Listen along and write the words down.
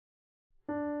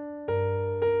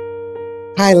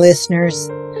Hi, listeners.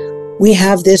 We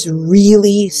have this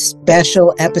really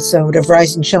special episode of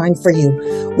Rise and Shine for you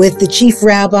with the Chief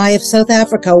Rabbi of South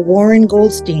Africa, Warren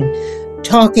Goldstein,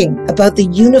 talking about the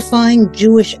unifying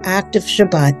Jewish act of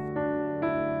Shabbat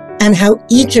and how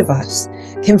each of us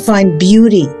can find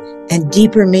beauty and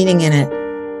deeper meaning in it.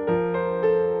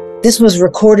 This was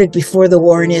recorded before the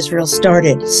war in Israel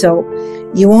started, so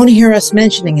you won't hear us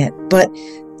mentioning it, but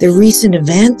the recent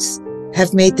events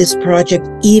have made this project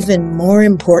even more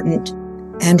important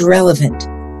and relevant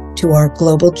to our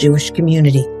global Jewish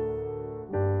community.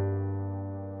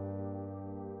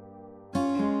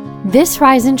 This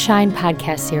Rise and Shine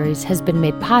podcast series has been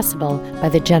made possible by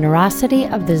the generosity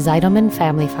of the Zeidelman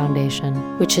Family Foundation,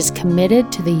 which is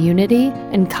committed to the unity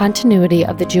and continuity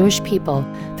of the Jewish people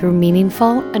through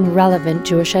meaningful and relevant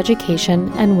Jewish education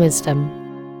and wisdom.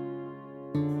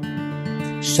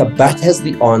 Shabbat has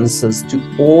the answers to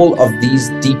all of these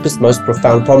deepest, most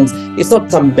profound problems. It's not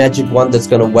some magic wand that's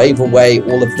going to wave away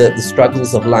all of the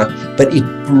struggles of life, but it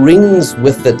brings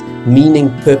with it meaning,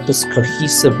 purpose,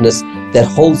 cohesiveness that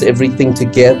holds everything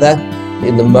together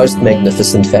in the most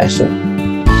magnificent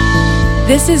fashion.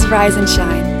 This is Rise and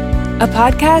Shine, a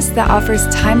podcast that offers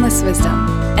timeless wisdom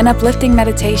and uplifting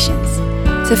meditations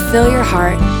to fill your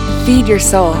heart, feed your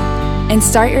soul, and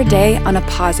start your day on a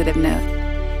positive note.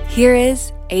 Here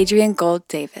is Adrienne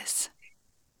Gold-Davis.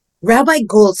 Rabbi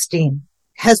Goldstein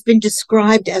has been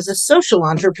described as a social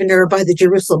entrepreneur by the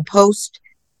Jerusalem Post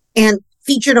and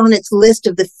featured on its list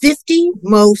of the 50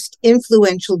 most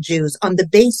influential Jews on the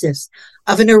basis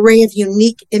of an array of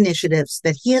unique initiatives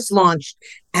that he has launched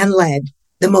and led,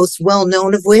 the most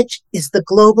well-known of which is the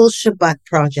Global Shabbat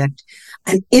Project,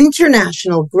 an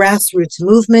international grassroots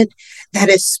movement that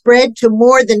has spread to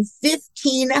more than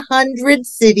 1,500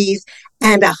 cities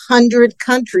and 100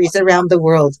 countries around the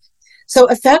world. So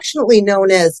affectionately known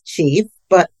as Chief,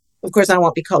 but of course I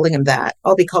won't be calling him that.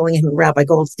 I'll be calling him Rabbi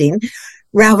Goldstein.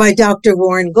 Rabbi Dr.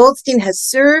 Warren Goldstein has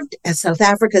served as South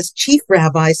Africa's chief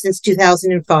rabbi since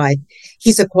 2005.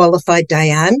 He's a qualified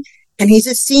Dayan, and he's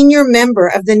a senior member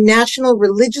of the National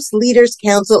Religious Leaders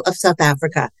Council of South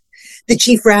Africa. The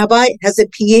chief rabbi has a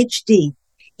PhD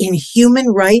in human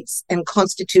rights and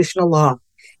constitutional law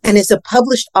and is a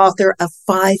published author of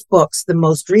 5 books, the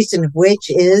most recent of which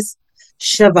is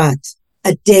Shabbat,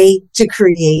 A Day to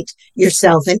Create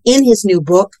Yourself. And in his new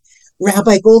book,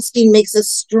 Rabbi Goldstein makes a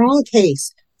strong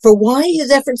case for why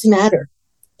his efforts matter.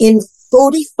 In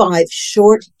 45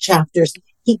 short chapters,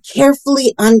 he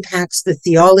carefully unpacks the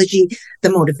theology, the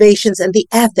motivations, and the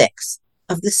ethics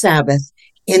of the Sabbath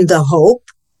in the hope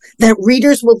that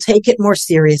readers will take it more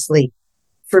seriously.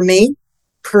 For me,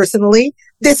 personally,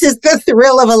 this is the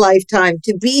thrill of a lifetime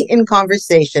to be in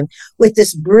conversation with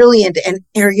this brilliant and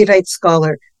erudite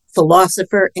scholar,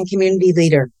 philosopher, and community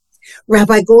leader.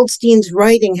 Rabbi Goldstein's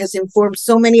writing has informed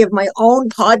so many of my own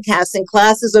podcasts and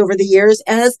classes over the years,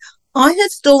 as I have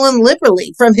stolen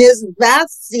liberally from his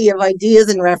vast sea of ideas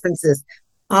and references.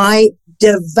 I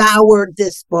devoured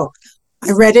this book.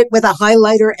 I read it with a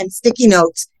highlighter and sticky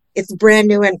notes. It's brand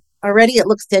new and already it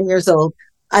looks 10 years old.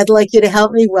 I'd like you to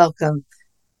help me welcome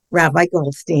Rabbi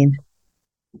Goldstein.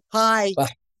 Hi.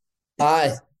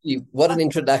 Hi. What an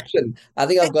introduction. I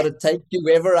think I've got to take you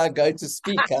wherever I go to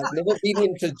speak. I've never been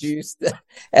introduced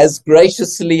as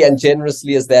graciously and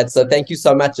generously as that. So thank you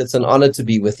so much. It's an honor to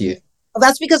be with you. Well,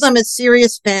 that's because I'm a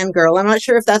serious fangirl. I'm not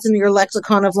sure if that's in your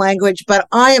lexicon of language, but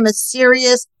I am a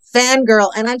serious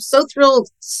fangirl. And I'm so thrilled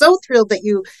that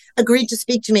you agreed to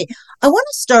speak to me. I want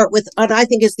to start with what I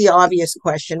think is the obvious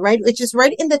question, right? Which is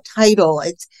right in the title.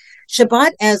 It's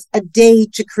Shabbat as a day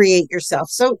to create yourself.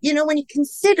 So, when you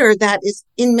consider that is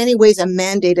in many ways a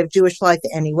mandate of Jewish life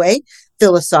anyway,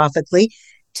 philosophically,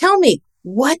 tell me,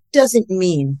 what does it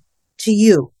mean to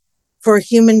you for a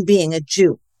human being, a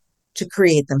Jew, to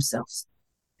create themselves?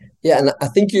 Yeah, and I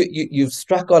think you've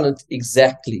struck on it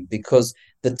exactly, because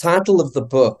the title of the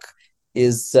book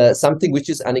is something which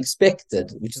is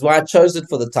unexpected, which is why I chose it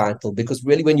for the title, because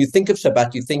really when you think of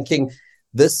Shabbat, you're thinking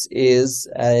this is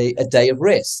a day of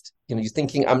rest. You're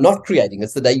thinking, I'm not creating.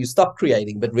 It's the day you stop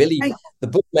creating. But really, right. The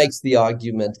book makes the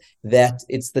argument that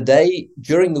it's the day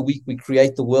during the week we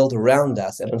create the world around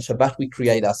us, and on Shabbat we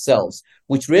create ourselves,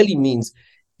 which really means,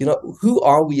 who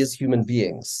are we as human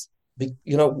beings?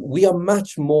 We are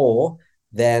much more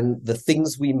than the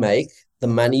things we make, the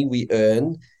money we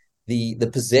earn, the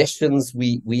possessions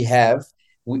we have.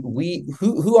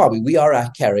 Who are we? We are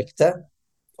our character.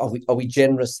 Are we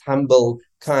generous, humble,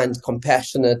 kind,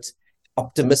 compassionate,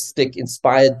 optimistic,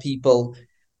 inspired people?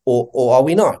 or are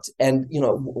we not? And,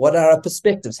 what are our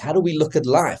perspectives? How do we look at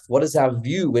life? What is our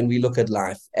view when we look at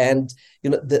life? And,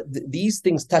 these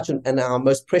things touch on our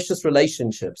most precious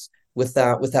relationships with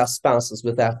our spouses,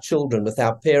 with our children, with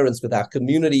our parents, with our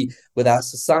community, with our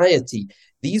society.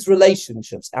 These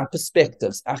relationships, our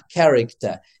perspectives, our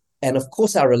character, and of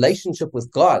course, our relationship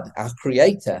with God, our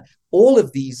creator, all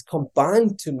of these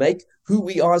combine to make who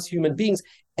we are as human beings.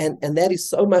 And that is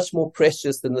so much more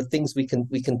precious than the things we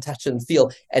can touch and feel.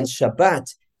 And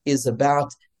Shabbat is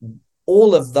about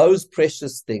all of those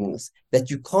precious things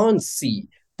that you can't see,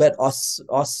 but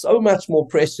are so much more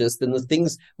precious than the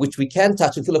things which we can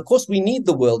touch and feel. Of course, we need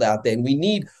the world out there, and we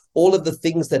need all of the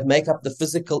things that make up the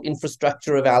physical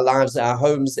infrastructure of our lives, our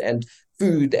homes, and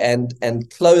food and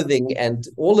clothing, and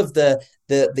all of the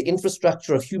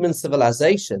infrastructure of human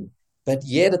civilization. But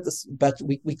yet,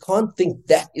 we can't think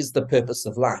that is the purpose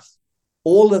of life.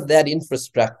 All of that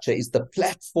infrastructure is the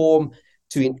platform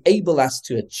to enable us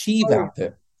to achieve our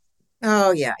purpose.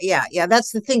 Oh, yeah.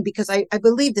 That's the thing, because I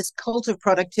believe this cult of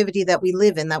productivity that we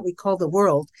live in, that we call the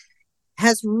world,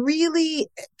 has really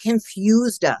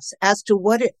confused us as to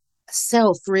what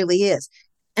self really is.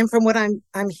 And from what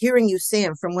I'm hearing you say,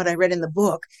 and from what I read in the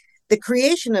book, the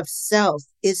creation of self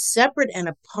is separate and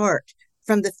apart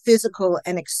from the physical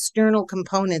and external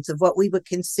components of what we would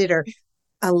consider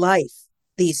a life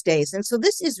these days. And so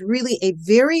this is really a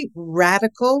very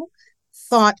radical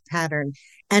thought pattern.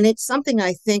 And it's something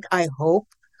I hope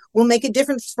will make a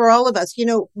difference for all of us.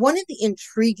 One of the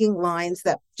intriguing lines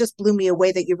that just blew me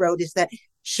away that you wrote is that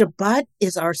Shabbat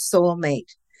is our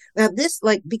soulmate. Now, this,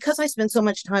 because I spend so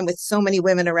much time with so many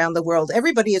women around the world,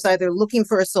 everybody is either looking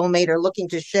for a soulmate or looking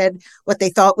to shed what they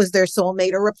thought was their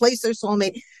soulmate or replace their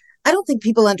soulmate. I don't think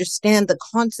people understand the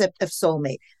concept of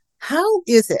soulmate. How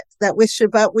is it that with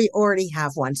Shabbat we already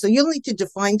have one? So you'll need to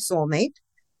define soulmate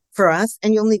for us,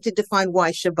 and you'll need to define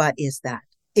why Shabbat is that,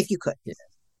 if you could. Yeah.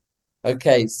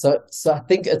 Okay, so I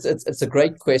think it's a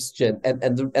great question, and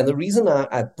the reason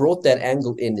I brought that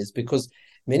angle in is because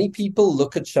many people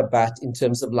look at Shabbat in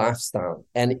terms of lifestyle,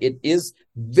 and it is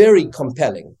very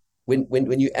compelling.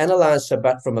 When you analyze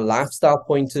Shabbat from a lifestyle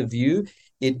point of view,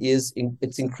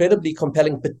 it's incredibly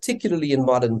compelling, particularly in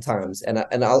modern times. And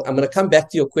I'm going to come back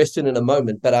to your question in a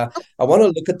moment, but I want to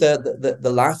look at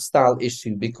the lifestyle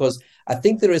issue, because I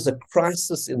think there is a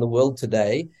crisis in the world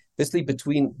today, especially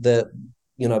between the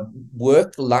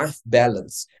work-life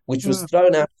balance, which was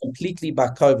thrown out completely by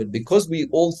COVID, because we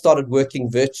all started working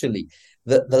virtually.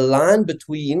 The line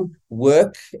between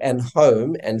work and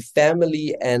home and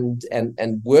family and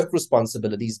work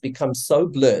responsibilities becomes so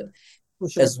blurred.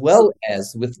 Sure. As well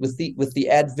as with the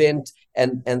advent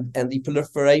and the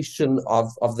proliferation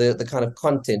of the kind of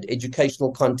content,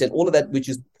 educational content, all of that which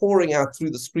is pouring out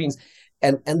through the screens,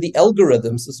 and the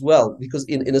algorithms as well, because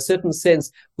in a certain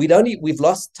sense we've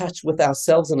lost touch with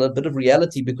ourselves and a bit of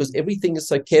reality, because everything is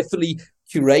so carefully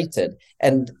curated,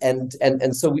 and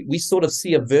so we sort of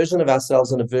see a version of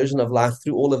ourselves and a version of life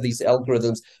through all of these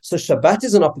algorithms. So Shabbat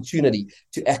is an opportunity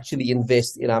to actually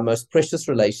invest in our most precious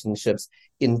relationships,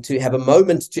 to have a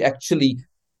moment to actually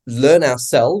learn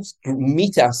ourselves,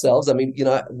 meet ourselves. I mean,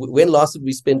 when last did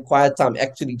we spend quiet time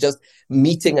actually just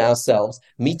meeting ourselves,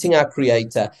 meeting our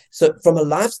creator? So from a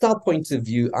lifestyle point of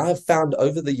view, I have found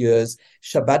over the years,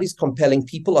 Shabbat is compelling.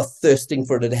 People are thirsting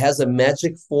for it. It has a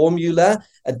magic formula,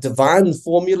 a divine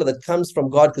formula that comes from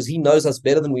God, because he knows us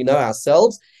better than we know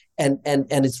ourselves. And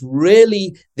it's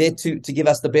really there to give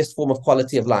us the best form of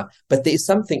quality of life. But there is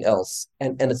something else,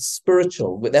 and it's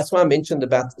spiritual. That's why I mentioned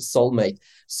about soulmate.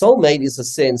 Soulmate is a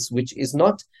sense which is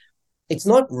not, it's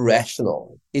not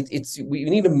rational. We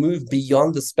need to move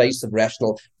beyond the space of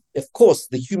rational. Of course,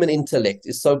 the human intellect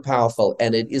is so powerful,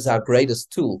 and it is our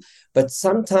greatest tool. But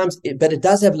sometimes, it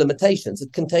does have limitations.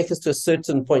 It can take us to a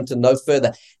certain point and no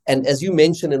further. And as you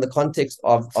mentioned, in the context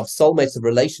of soulmates, of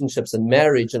relationships and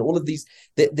marriage and all of these,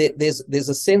 there's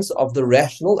a sense of the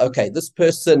rational. Okay, this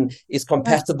person is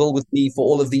compatible with me for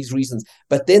all of these reasons.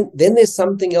 But then there's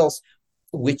something else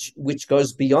which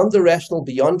goes beyond the rational,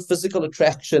 beyond physical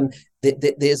attraction.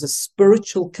 There's a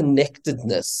spiritual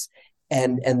connectedness.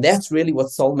 And that's really what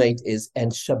soulmate is.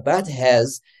 And Shabbat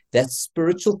has that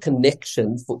spiritual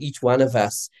connection for each one of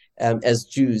us as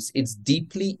Jews. It's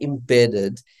deeply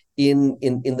embedded in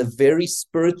the very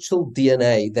spiritual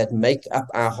DNA that make up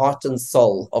our heart and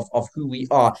soul of who we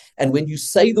are. And when you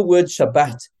say the word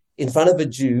Shabbat in front of a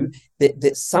Jew,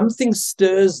 that something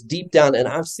stirs deep down. And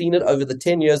I've seen it over the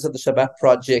 10 years of the Shabbat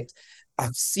Project.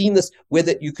 I've seen this,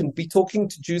 whether you can be talking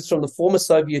to Jews from the former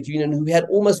Soviet Union who had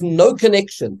almost no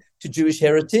connection to Jewish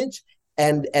heritage,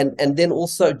 and then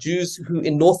also Jews who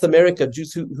in North America,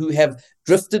 Jews who have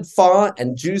drifted far,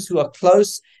 and Jews who are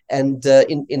close, and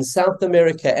in South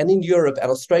America and in Europe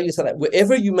and Australia, so that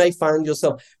wherever you may find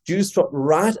yourself, Jews from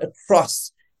right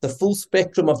across the full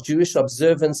spectrum of Jewish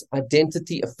observance,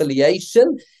 identity,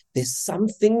 affiliation, there's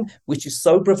something which is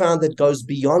so profound that goes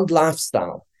beyond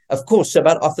lifestyle. Of course,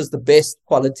 Shabbat offers the best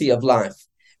quality of life,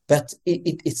 but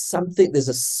it's something, there's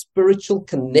a spiritual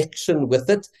connection with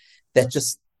it that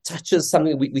just touches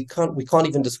something we can't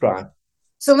even describe.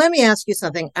 So let me ask you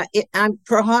something.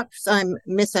 Perhaps I'm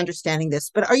misunderstanding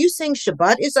this, but are you saying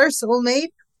Shabbat is our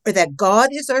soulmate, or that God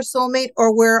is our soulmate,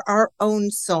 or we're our own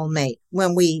soulmate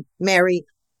when we marry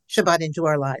Shabbat into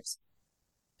our lives?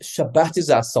 Shabbat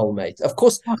is our soulmate. Of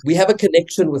course, we have a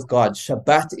connection with God.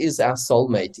 Shabbat is our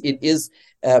soulmate. It is,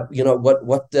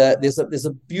 there's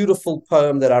a beautiful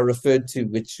poem that I referred to,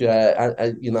 which,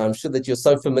 I'm sure that you're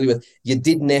so familiar with,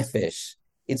 Yedid Nefesh.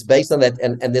 It's based on that,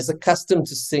 and there's a custom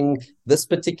to sing this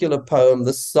particular poem,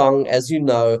 this song, as you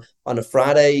know, on a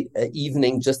Friday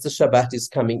evening, just as Shabbat is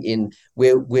coming in,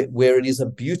 where it is a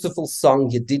beautiful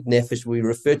song, Yedid Nefesh. We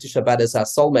refer to Shabbat as our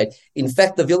soulmate. In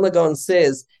fact, the Vilna Gaon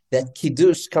says that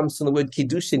Kiddush comes from the word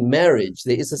Kiddush in marriage.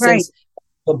 There is a sense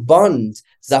of a bond,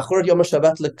 Zachor Yom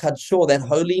HaShabbat L'Kadsho, that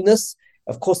holiness.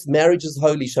 Of course, marriage is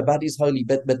holy, Shabbat is holy,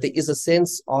 but there is a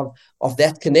sense of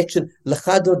that connection.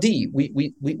 Lecha Dodi,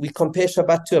 we compare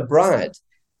Shabbat to a bride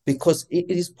because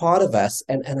it is part of us.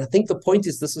 And I think the point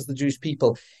is, this is the Jewish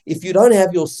people. If you don't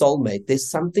have your soulmate, there's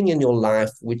something in your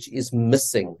life which is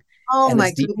missing. Oh,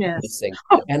 my goodness. Missing.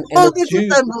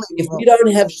 Jews, if we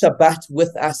don't have Shabbat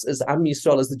with us as Am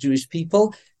Yisrael, as the Jewish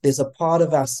people, there's a part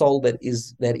of our soul that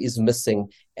is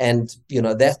missing. And,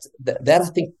 that I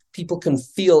think people can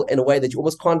feel in a way that you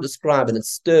almost can't describe, and it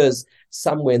stirs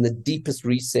somewhere in the deepest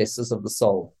recesses of the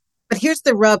soul. But here's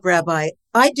the rub, Rabbi.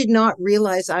 I did not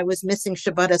realize I was missing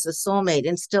Shabbat as a soulmate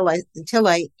until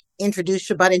I introduced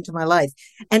Shabbat into my life.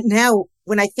 And now,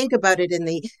 when I think about it in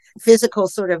the physical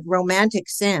sort of romantic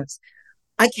sense,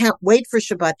 I can't wait for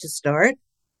Shabbat to start.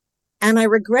 And I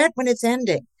regret when it's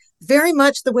ending. Very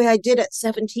much the way I did at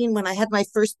 17 when I had my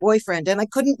first boyfriend, and I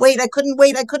couldn't wait.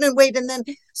 And then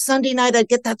Sunday night I'd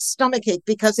get that stomachache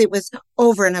because it was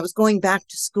over and I was going back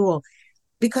to school.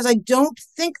 Because I don't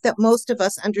think that most of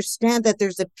us understand that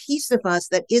there's a piece of us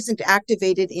that isn't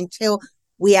activated until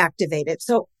we activate it.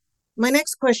 So my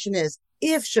next question is,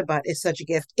 if Shabbat is such a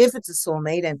gift, if it's a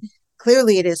soulmate, and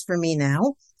clearly it is for me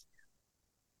now,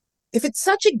 if it's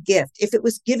such a gift, if it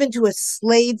was given to a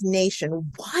slave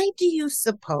nation, why do you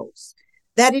suppose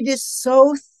that it is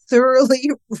so thoroughly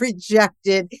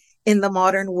rejected in the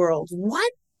modern world?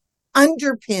 What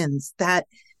underpins that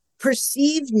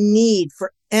perceived need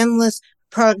for endless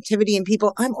productivity in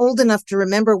people? I'm old enough to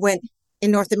remember when in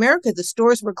North America, the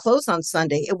stores were closed on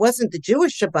Sunday. It wasn't the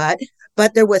Jewish Shabbat,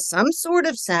 but there was some sort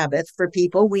of Sabbath for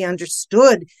people. We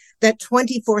understood that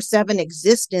 24/7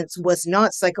 existence was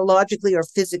not psychologically or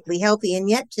physically healthy. And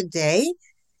yet today,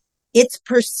 it's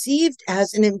perceived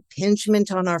as an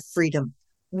impingement on our freedom.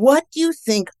 What do you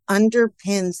think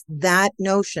underpins that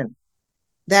notion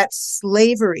that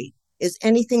slavery is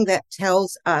anything that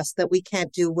tells us that we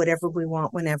can't do whatever we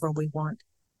want whenever we want?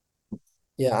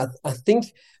 Yeah, I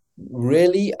think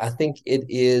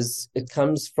it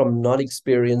comes from not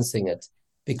experiencing it,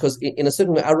 because in a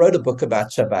certain way, I wrote a book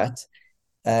about Shabbat,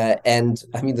 and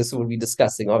I mean, this is what we're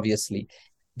discussing, obviously,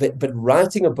 but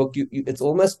writing a book, it's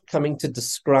almost coming to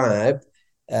describe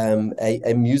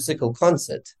a musical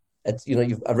concert.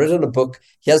 I've written a book.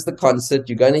 Here's the concert.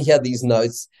 You're going to hear these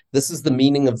notes. This is the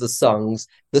meaning of the songs.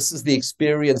 This is the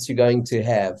experience you're going to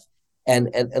have, and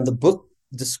the book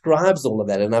describes all of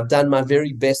that, and I've done my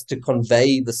very best to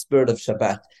convey the spirit of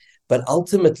Shabbat. But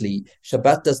ultimately,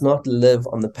 Shabbat does not live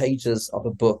on the pages of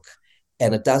a book,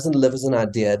 and it doesn't live as an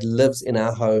idea. It lives in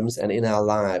our homes and in our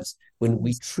lives when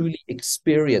we truly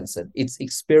experience it. It's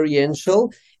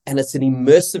experiential, and it's an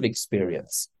immersive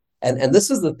experience. And this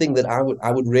is the thing that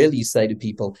I would really say to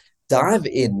people: dive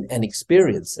in and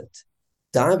experience it.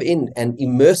 Dive in and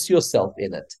immerse yourself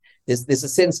in it. There's a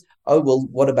sense, oh, well,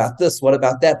 what about this? What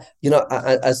about that?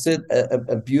 I said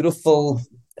a beautiful,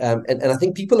 and I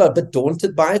think people are a bit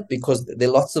daunted by it because there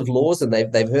are lots of laws, and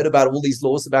they've heard about all these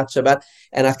laws about Shabbat.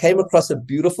 And I came across a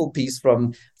beautiful piece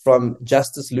from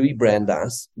Justice Louis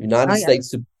Brandeis, United States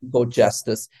Supreme Court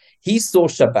Justice. He saw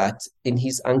Shabbat in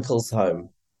his uncle's home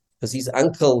because his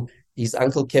uncle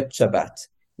kept Shabbat.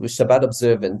 Was Shabbat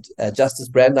observant. Justice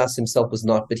Brandeis himself was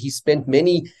not, but he spent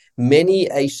many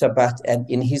a Shabbat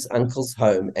in his uncle's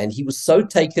home, and he was so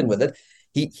taken with it.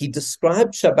 He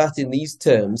described Shabbat in these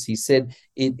terms. He said,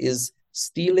 it is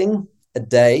stealing a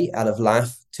day out of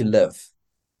life to live.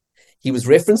 he was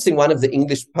referencing one of the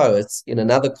English poets in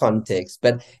another context,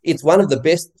 but it's one of the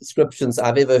best descriptions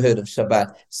I've ever heard of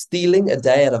Shabbat, stealing a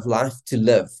day out of life to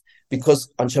live,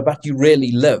 because on Shabbat you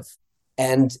really live.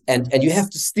 And you have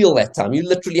to steal that time. You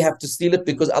literally have to steal it,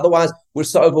 because otherwise we're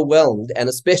so overwhelmed. And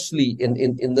especially in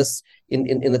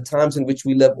the times in which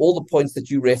we live, all the points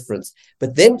that you reference.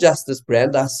 But then Justice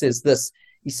Brandeis says this.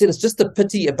 He said, it's just a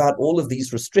pity about all of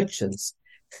these restrictions.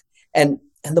 And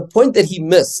the point that he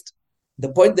missed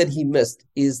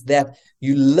is that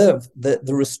you live,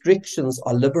 the restrictions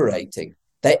are liberating.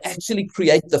 They actually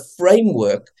create the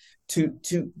framework to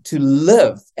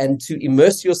live and to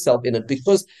immerse yourself in it,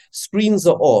 because screens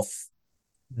are off.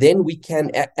 Then we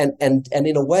can, and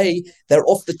in a way, they're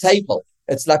off the table.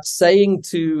 It's like saying at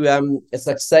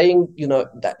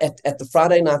the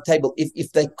Friday night table,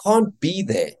 if they can't be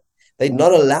there, they're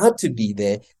not allowed to be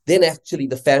there, then actually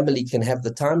the family can have the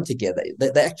time together.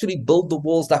 They actually build the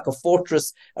walls like a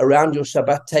fortress around your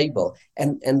Shabbat table.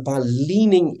 And by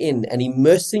leaning in and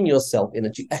immersing yourself in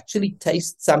it, you actually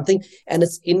taste something, and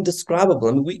it's indescribable.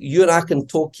 I mean, you and I can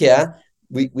talk here.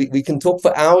 We can talk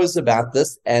for hours about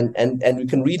this, and we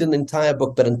can read an entire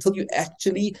book, but until you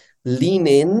actually lean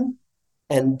in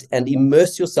and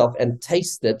immerse yourself and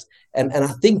taste it. And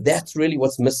I think that's really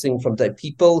what's missing from today.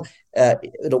 People,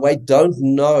 in a way, don't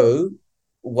know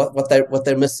what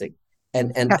they're missing.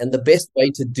 And the best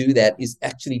way to do that is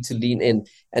actually to lean in.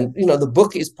 And, the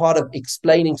book is part of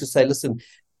explaining, to say, listen,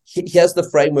 here's the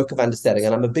framework of understanding.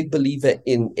 And I'm a big believer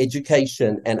in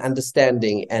education and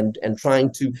understanding and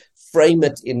trying to frame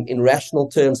it in rational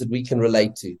terms that we can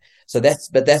relate to. So that's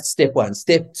step one.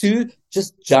 Step two,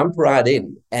 just jump right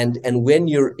in. And when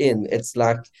you're in, it's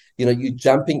like, you're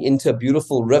jumping into a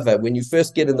beautiful river. When you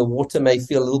first get in, the water may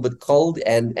feel a little bit cold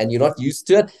and you're not used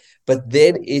to it, but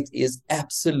then it is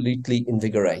absolutely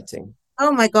invigorating.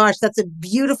 Oh my gosh, that's a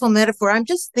beautiful metaphor. I'm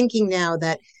just thinking now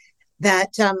that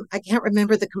I can't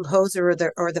remember the composer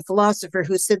or the philosopher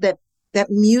who said that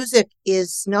music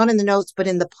is not in the notes, but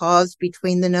in the pause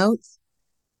between the notes.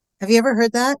 Have you ever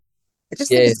heard that? I just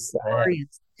think it's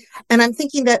glorious. And I'm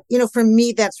thinking that, for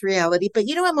me, that's reality. But,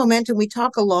 at Momentum, we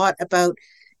talk a lot about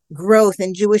growth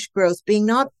and Jewish growth being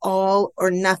not all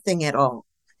or nothing at all.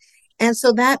 And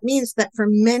so that means that for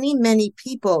many, many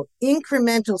people,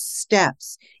 incremental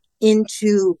steps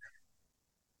into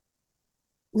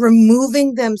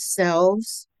removing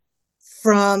themselves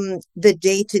from the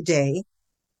day-to-day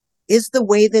is the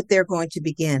way that they're going to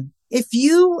begin. If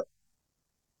you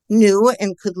knew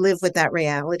and could live with that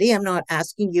reality, I'm not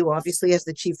asking you, obviously, as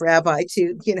the chief rabbi,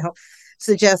 to,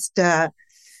 suggest that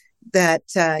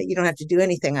you don't have to do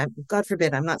anything. God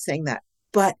forbid, I'm not saying that.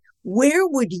 But where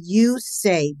would you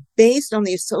say, based on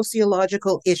the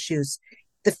sociological issues,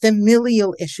 the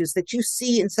familial issues that you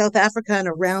see in South Africa and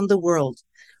around the world,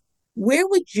 where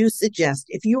would you suggest,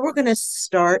 if you were going to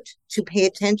start to pay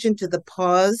attention to the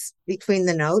pause between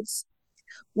the notes,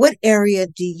 what area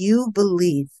do you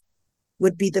believe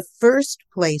would be the first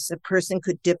place a person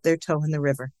could dip their toe in the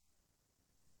river?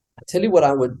 I tell you what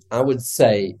I would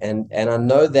say, and I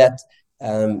know that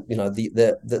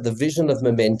the vision of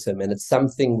Momentum, and it's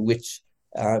something which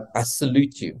I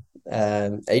salute you,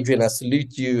 Adrienne. I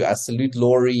salute you. I salute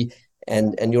Laurie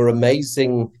and your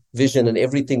amazing vision and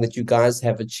everything that you guys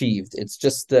have achieved. It's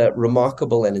just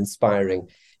remarkable and inspiring.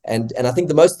 And I think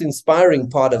the most inspiring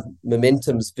part of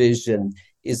Momentum's vision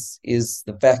is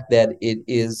the fact that it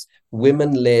is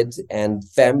women-led, and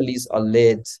families are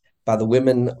led by the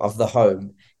women of the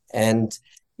home. And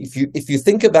if you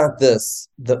think about this,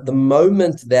 the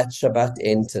moment that Shabbat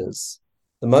enters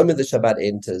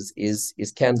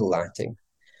is candle lighting.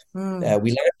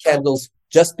 We light candles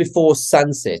just before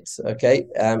sunset, okay?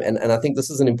 And I think this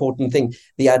is an important thing.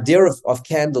 The idea of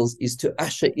candles is to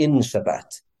usher in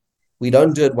Shabbat. We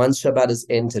don't do it once Shabbat is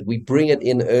entered. We bring it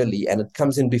in early, and it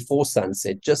comes in before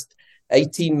sunset, just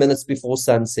 18 minutes before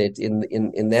sunset in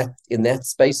that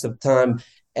space of time.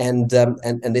 And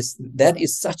that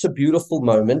is such a beautiful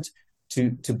moment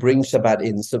to bring Shabbat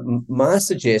in. So my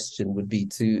suggestion would be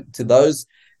to those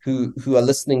who are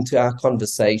listening to our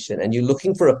conversation, and you're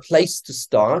looking for a place to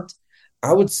start,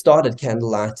 I would start at candle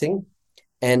lighting.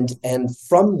 And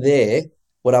from there,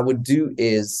 what I would do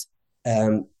is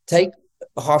take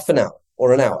half an hour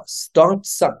or an hour,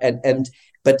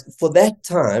 but for that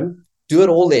time, do it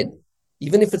all in,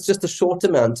 even if it's just a short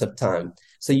amount of time,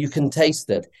 so you can taste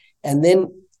it. And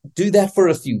then do that for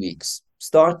a few weeks.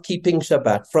 Start keeping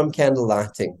Shabbat from candle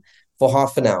lighting for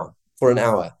half an hour, for an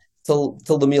hour, till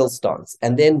the meal starts.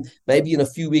 And then maybe in a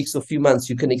few weeks or few months,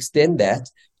 you can extend that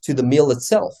to the meal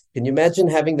itself. Can you imagine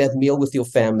having that meal with your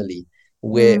family?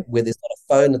 where there's not a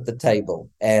phone at the table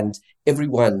and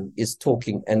everyone is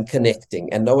talking and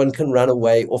connecting, and no one can run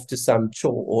away off to some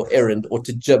chore or errand or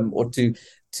to gym or to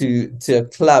a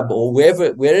club or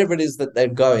wherever it is that they're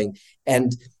going.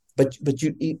 But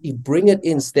you bring it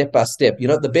in step by step.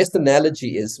 The best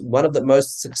analogy is one of the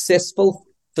most successful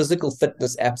physical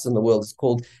fitness apps in the world is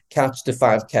called Couch to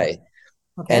 5K.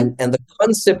 Okay. And the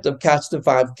concept of Couch to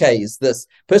 5K is this: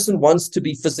 person wants to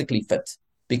be physically fit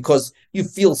because you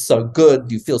feel so good,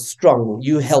 you feel strong,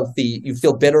 you healthy, you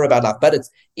feel better about life. But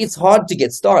it's hard to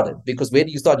get started, because where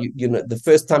do you start? The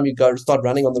first time you go start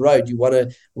running on the road, you want to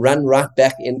run right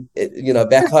back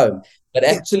back home. But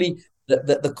actually,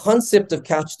 the concept of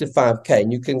Couch to 5K,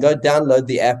 and you can go download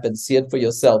the app and see it for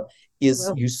yourself,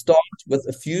 is you start with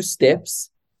a few steps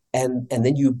and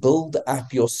then you build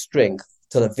up your strength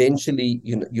till eventually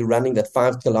you're running that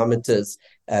 5 kilometers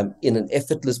in an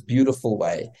effortless, beautiful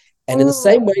way. And in the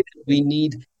same way that we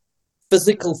need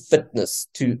physical fitness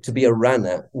to be a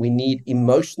runner, we need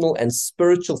emotional and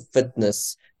spiritual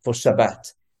fitness for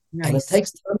Shabbat. Nice. And it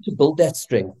takes time to build that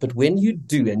strength. But when you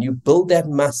do and you build that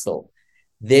muscle,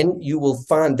 then you will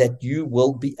find that you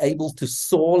will be able to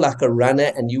soar like a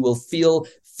runner, and you will feel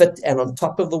fit and on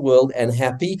top of the world and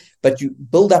happy. But you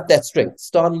build up that strength.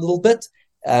 Start a little bit.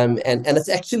 And it's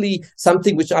actually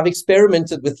something which I've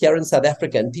experimented with here in South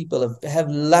Africa, and people have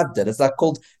loved it. It's like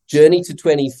called Journey to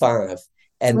 25.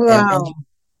 And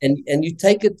you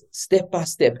take it step by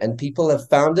step, and people have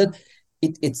found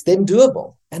it's then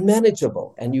doable and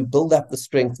manageable, and you build up the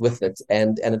strength with it,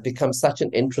 and it becomes such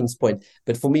an entrance point.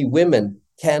 But for me, women,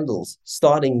 candles,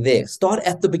 starting there. Start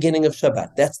at the beginning of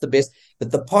Shabbat. That's the best.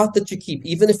 But the part that you keep,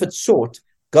 even if it's short,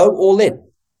 go all in.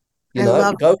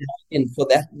 Go in for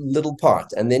that little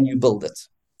part, and then you build it.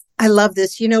 I love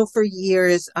this. For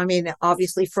years,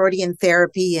 obviously Freudian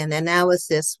therapy and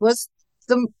analysis was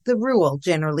the rule,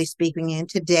 generally speaking. And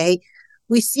today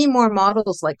we see more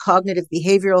models like cognitive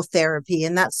behavioral therapy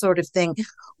and that sort of thing,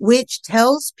 which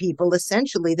tells people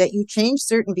essentially that you change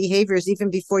certain behaviors even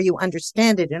before you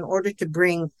understand it in order to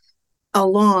bring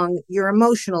along your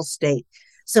emotional state.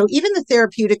 So even the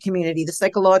therapeutic community, the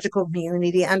psychological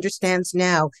community, understands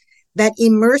now that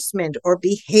immersement or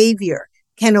behavior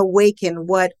can awaken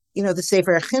what, the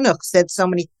Sefer Chinuch said so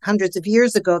many hundreds of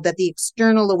years ago, that the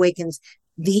external awakens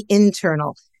the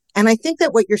internal. And I think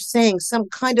that what you're saying, some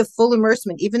kind of full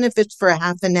immersement, even if it's for a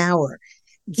half an hour,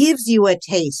 gives you a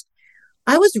taste.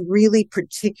 I was really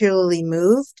particularly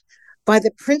moved by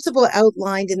the principle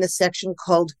outlined in the section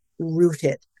called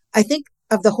Rooted. I think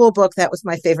of the whole book, that was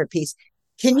my favorite piece.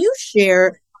 Can you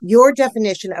share your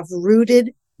definition of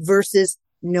rooted versus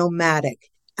nomadic,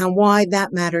 and why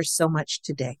that matters so much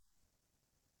today?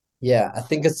 Yeah, I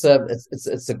think it's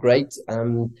a great.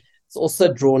 It's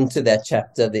also drawn to that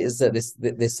chapter.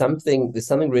 There's something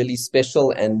really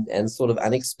special and sort of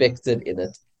unexpected in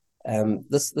it.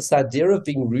 This idea of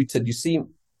being rooted. You see,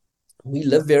 we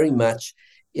live very much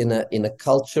in a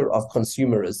culture of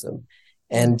consumerism,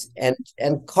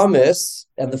 and commerce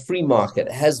and the free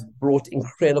market has brought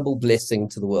incredible blessing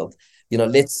to the world.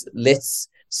 Let's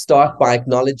start by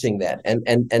acknowledging that,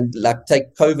 and like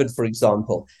take COVID for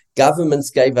example. Governments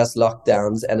gave us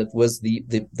lockdowns, and it was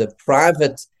the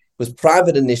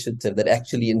private initiative that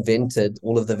actually invented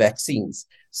all of the vaccines.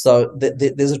 So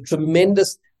there's a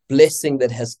tremendous blessing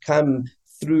that has come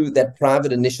through that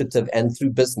private initiative and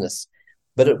through business.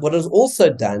 But what it's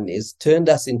also done is turned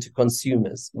us into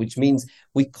consumers, which means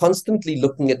we're constantly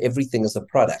looking at everything as a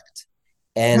product,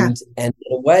 and in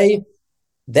a way.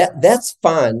 That's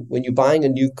fine when you're buying a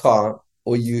new car,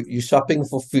 or you're shopping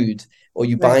for food, or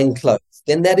you're buying clothes.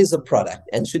 Then that is a product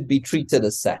and should be treated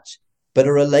as such. But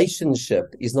a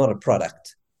relationship is not a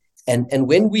product. And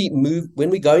when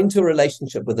we go into a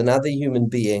relationship with another human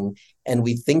being, and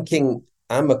we're thinking,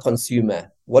 I'm a consumer,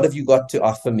 what have you got to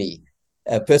offer me?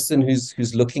 A person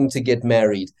who's looking to get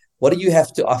married, what do you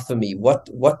have to offer me? What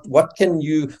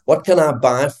can I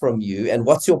buy from you? And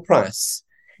what's your price?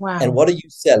 Wow. And what are you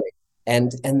selling?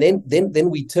 And then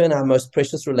we turn our most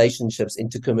precious relationships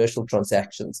into commercial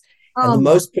transactions. And the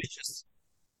most precious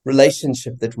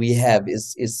relationship that we have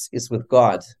is with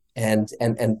God. And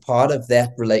part of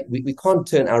that we can't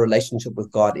turn our relationship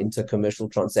with God into a commercial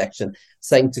transaction,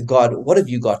 saying to God, what have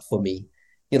you got for me?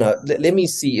 Let me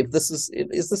see if this is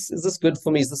this good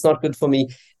for me? Is this not good for me?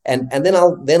 And then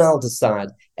I'll decide.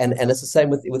 And it's the same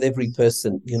with every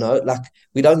person. Like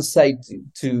we don't say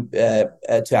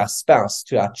to our spouse,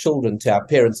 to our children, to our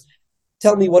parents,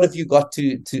 tell me, what have you got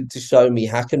to show me?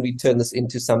 How can we turn this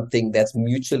into something that's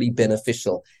mutually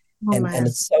beneficial? And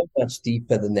it's so much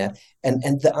deeper than that. And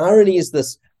the irony is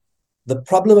this: the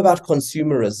problem about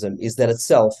consumerism is that it's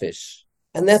selfish.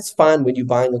 And that's fine when you're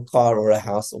buying a car or a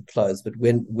house or clothes. But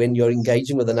when you're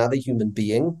engaging with another human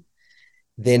being,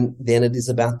 then it is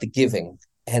about the giving.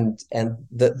 And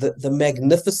the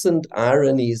magnificent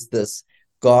irony is this: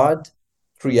 God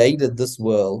created this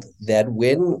world that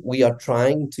when we are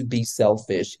trying to be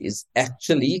selfish is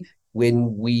actually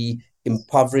when we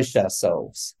impoverish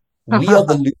ourselves. We are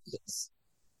the losers.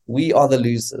 We are the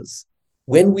losers.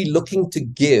 When we're looking to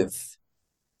give,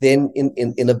 then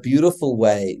in a beautiful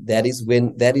way, that is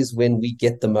when we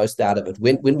get the most out of it.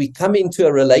 When we come into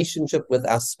a relationship with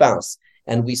our spouse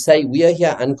and we say, we are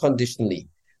here unconditionally.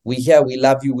 We here, we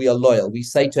love you, we are loyal. We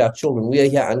say to our children, we are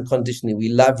here unconditionally. We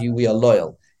love you, we are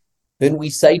loyal. When we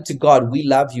say to God, we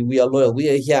love you, we are loyal. We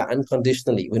are here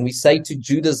unconditionally. When we say to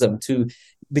Judaism,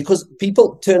 because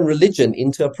people turn religion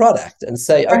into a product and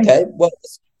say, Right. okay, well,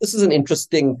 this is an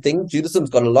interesting thing. Judaism's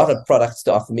got a lot of products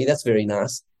to offer me. That's very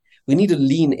nice. We need to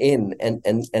lean in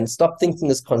and stop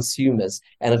thinking as consumers.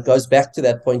 And it goes back to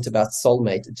that point about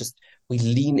soulmate. We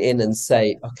lean in and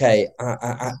say, okay,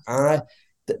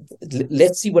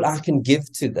 let's see what I can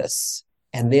give to this.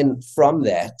 And then from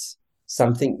that,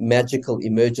 something magical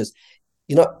emerges.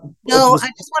 No,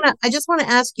 I just want to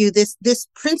ask you this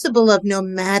principle of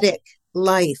nomadic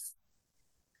life.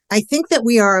 I think that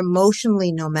we are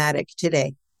emotionally nomadic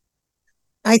today.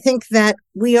 I think that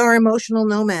we are emotional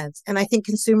nomads. And I think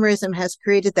consumerism has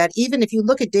created that. Even if you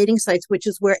look at dating sites, which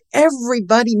is where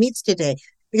everybody meets today,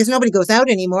 because nobody goes out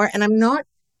anymore. And I'm not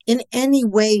in any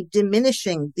way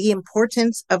diminishing the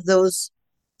importance of those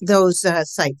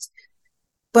sites.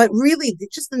 But really,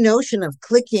 just the notion of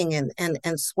clicking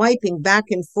and swiping back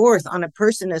and forth on a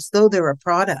person as though they're a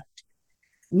product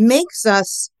makes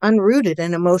us unrooted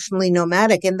and emotionally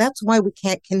nomadic. And that's why we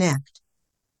can't connect.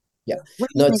 Yeah,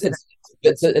 no,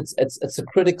 it's a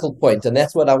critical point, and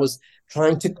that's what I was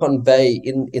trying to convey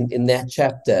in that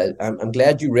chapter. I'm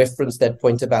glad you referenced that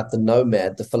point about the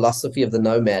nomad, the philosophy of the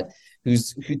nomad, who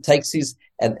takes his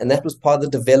and that was part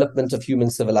of the development of human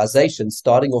civilization,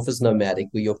 starting off as nomadic,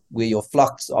 where your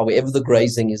flocks are wherever the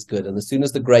grazing is good, and as soon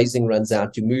as the grazing runs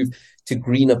out, you move to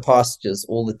greener pastures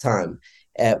all the time.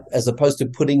 As opposed to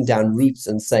putting down roots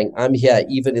and saying, I'm here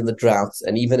even in the droughts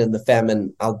and even in the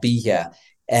famine, I'll be here.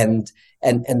 And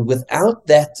without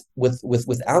that,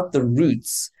 without the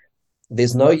roots,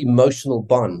 there's no emotional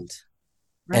bond.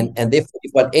 Right. And therefore,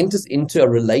 if one enters into a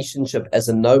relationship as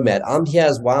a nomad, I'm here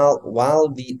as while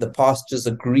the pastures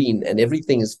are green and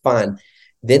everything is fine,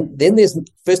 then there's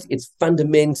first, it's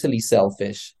fundamentally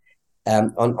selfish.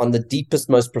 On the deepest,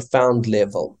 most profound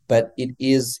level, but it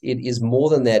is more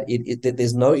than that.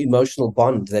 There's no emotional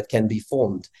bond that can be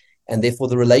formed, and therefore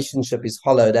the relationship is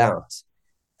hollowed out.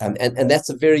 And that's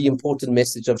a very important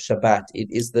message of Shabbat. It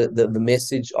is the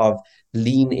message of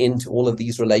lean into all of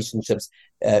these relationships,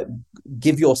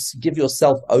 give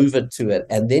yourself over to it,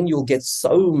 and then you'll get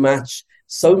so much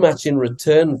in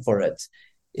return for it.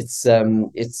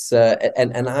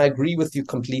 And I agree with you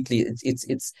completely.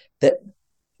 It's that.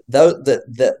 Though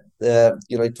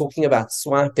talking about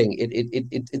swiping,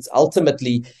 it's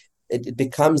ultimately it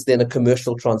becomes then a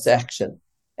commercial transaction,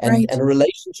 and right. And a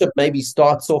relationship maybe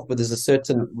starts off with there's a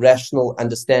certain rational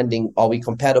understanding: are we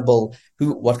compatible?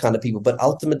 What kind of people? But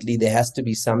ultimately, there has to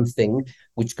be something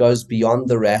which goes beyond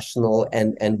the rational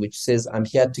and which says, I'm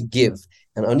here to give,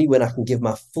 and only when I can give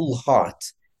my full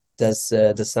heart does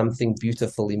something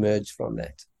beautiful emerge from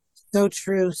that. So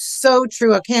true, so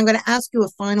true. Okay, I'm going to ask you a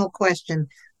final question.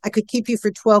 I could keep you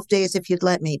for 12 days if you'd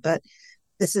let me, but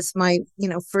this is my,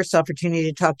 first opportunity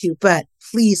to talk to you. But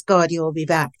please, God, you will be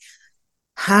back.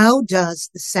 How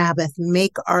does the Sabbath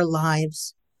make our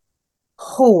lives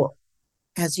whole,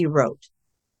 as you wrote?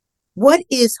 What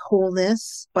is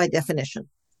wholeness by definition?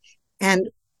 And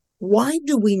why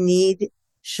do we need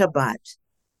Shabbat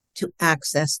to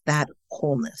access that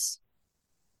wholeness?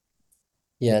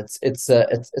 Yeah, it's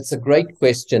a great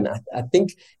question. I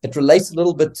think it relates a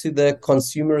little bit to the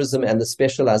consumerism and the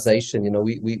specialization.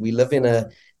 We live in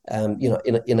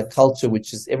a culture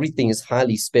which is everything is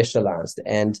highly specialized,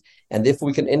 and therefore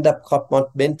we can end up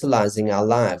compartmentalizing our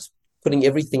lives, putting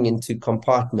everything into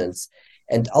compartments.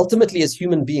 And ultimately, as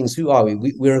human beings, who are we?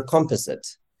 We're a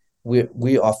composite.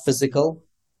 We are physical,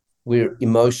 we're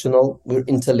emotional, we're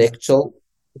intellectual,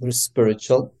 we're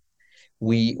spiritual.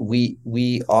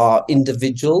 We are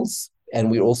individuals,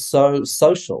 and we're also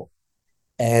social,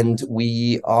 and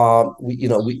we are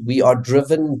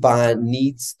driven by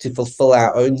needs to fulfill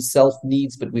our own self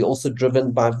needs, but we're also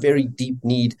driven by a very deep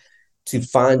need to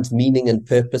find meaning and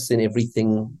purpose in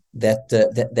everything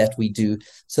that we do.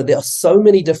 So there are so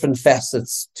many different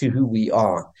facets to who we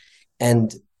are,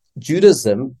 and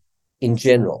Judaism in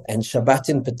general, and Shabbat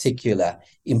in particular,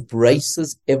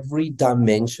 embraces every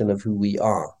dimension of who we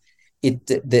are.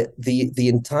 The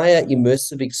entire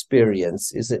immersive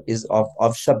experience is of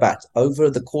Shabbat over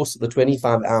the course of the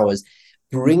 25 hours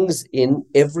brings in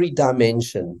every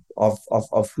dimension of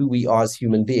who we are as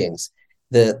human beings.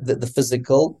 The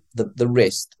physical, the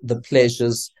rest, the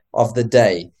pleasures of the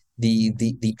day,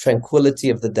 the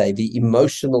tranquility of the day, the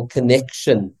emotional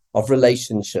connection of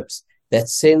relationships, that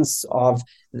sense of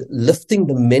lifting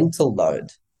the mental load.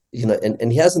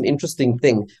 And here's an interesting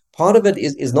thing. Part of it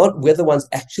is not whether one's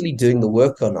actually doing the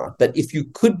work or not, but if you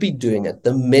could be doing it,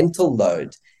 the mental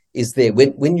load is there.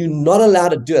 When you're not allowed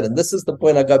to do it, and this is the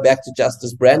point I go back to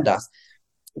Justice Brandeis,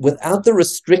 without the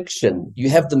restriction, you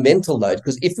have the mental load.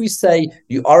 Because if we say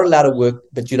you are allowed to work,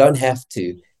 but you don't have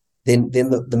to, then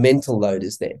the mental load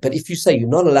is there. But if you say you're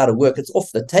not allowed to work, it's off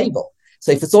the table.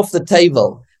 So if it's off the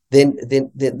table, then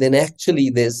actually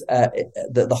there's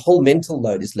the whole mental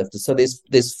load is lifted. So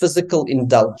there's physical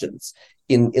indulgence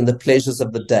in the pleasures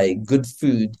of the day, good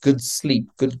food, good sleep,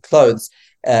 good clothes,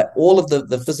 all of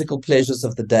the physical pleasures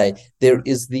of the day. There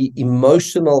is the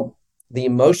emotional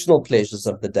pleasures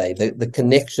of the day, the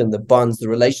connection, the bonds, the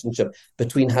relationship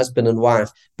between husband and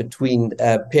wife, between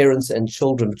parents and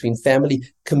children, between family,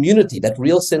 community, that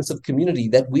real sense of community,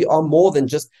 that we are more than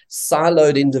just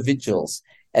siloed individuals.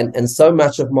 And so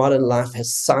much of modern life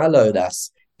has siloed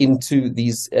us into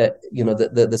these,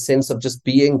 the sense of just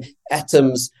being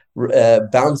atoms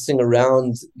bouncing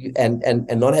around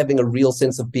and not having a real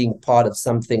sense of being part of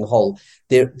something whole.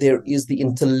 There is the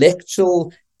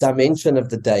intellectual dimension of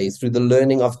the day through the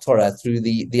learning of Torah, through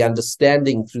the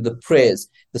understanding, through the prayers,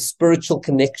 the spiritual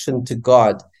connection to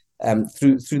God,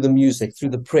 through the music,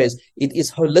 through the prayers. It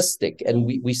is holistic, and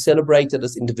we celebrate it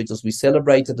as individuals, we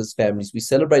celebrate it as families, we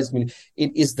celebrate it as community.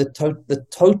 It is the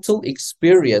total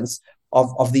experience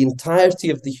of the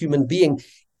entirety of the human being,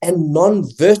 and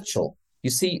non-virtual. You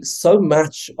see, so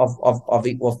much of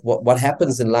what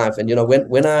happens in life, and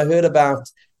when I heard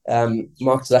about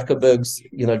Mark Zuckerberg's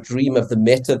dream of the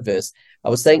metaverse, I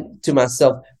was saying to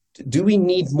myself, do we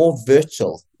need more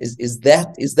virtual? Is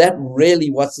that really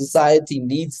what society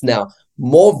needs now?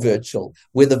 More virtual,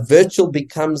 where the virtual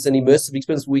becomes an immersive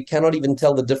experience. We cannot even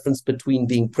tell the difference between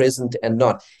being present and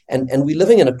not. And we're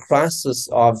living in a crisis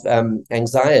of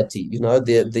anxiety.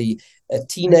 The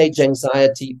teenage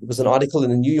anxiety. There was an article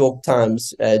in the New York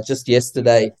Times just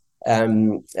yesterday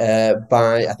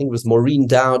by, I think it was Maureen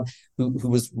Dowd, who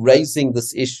was raising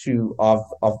this issue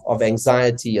of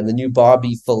anxiety and the new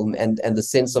Barbie film and the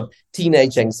sense of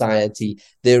teenage anxiety.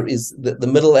 There is the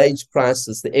middle age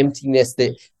crisis, the empty nest.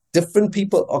 Different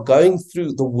people are going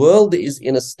through. The world is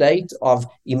in a state of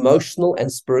emotional and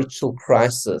spiritual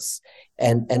crisis.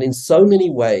 And in so many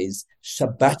ways,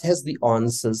 Shabbat has the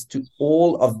answers to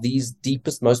all of these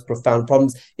deepest, most profound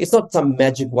problems. It's not some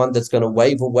magic one that's going to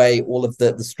wave away all of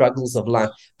the struggles of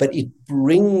life, but it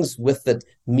brings with it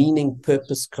meaning,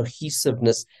 purpose,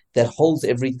 cohesiveness that holds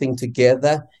everything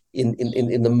together in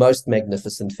the most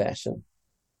magnificent fashion.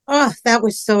 Oh, that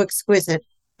was so exquisite.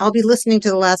 I'll be listening to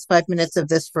the last 5 minutes of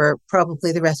this for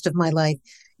probably the rest of my life.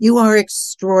 You are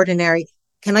extraordinary.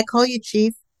 Can I call you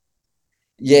Chief?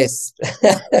 Yes.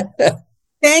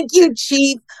 Thank you,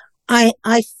 Chief.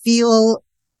 I feel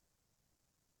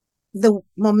the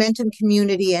Momentum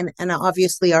community, and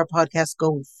obviously our podcasts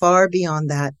go far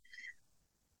beyond that,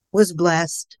 was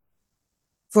blessed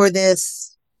for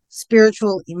this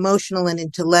spiritual, emotional, and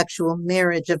intellectual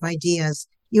marriage of ideas.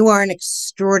 You are an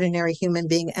extraordinary human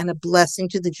being and a blessing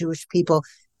to the Jewish people.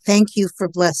 Thank you for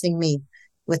blessing me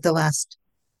with the last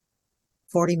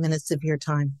 40 minutes of your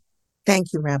time.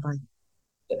 Thank you, Rabbi.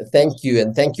 Thank you.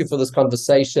 And thank you for this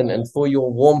conversation and for your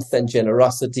warmth and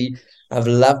generosity. I've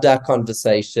loved our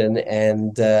conversation,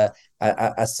 and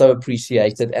I so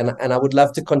appreciate it. And I would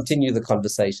love to continue the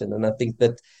conversation. And I think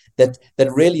that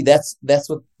really that's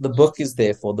what the book is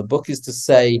there for. The book is to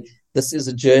say, this is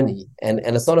a journey, and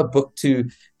it's not a book to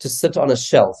sit on a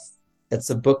shelf. It's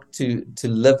a book to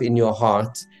live in your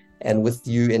heart and with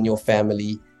you and your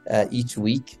family each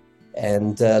week.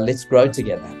 And let's grow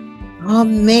together.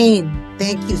 Amen.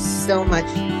 Thank you so much.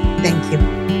 Thank you.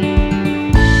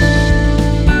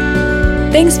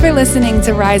 Thanks for listening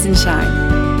to Rise and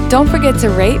Shine. Don't forget to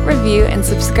rate, review, and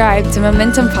subscribe to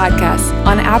Momentum Podcasts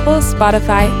on Apple,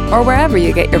 Spotify, or wherever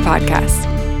you get your podcasts.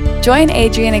 Join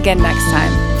Adrienne again next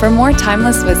time for more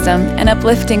timeless wisdom and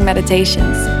uplifting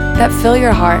meditations that fill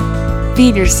your heart,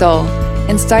 feed your soul,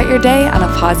 and start your day on a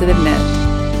positive note.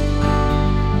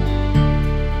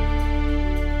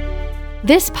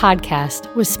 This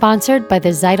podcast was sponsored by the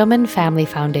Zeidelman Family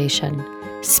Foundation.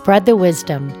 Spread the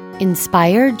wisdom,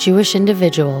 Inspire Jewish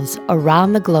individuals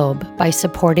around the globe by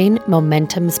supporting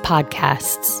Momentum's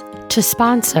podcasts. To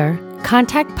sponsor,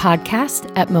 contact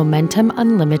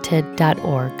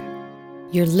podcast@momentumunlimited.org.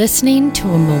 You're listening to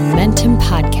a Momentum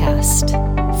podcast.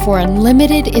 For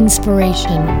unlimited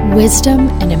inspiration, wisdom,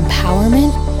 and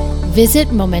empowerment, visit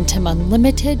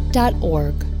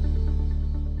momentumunlimited.org.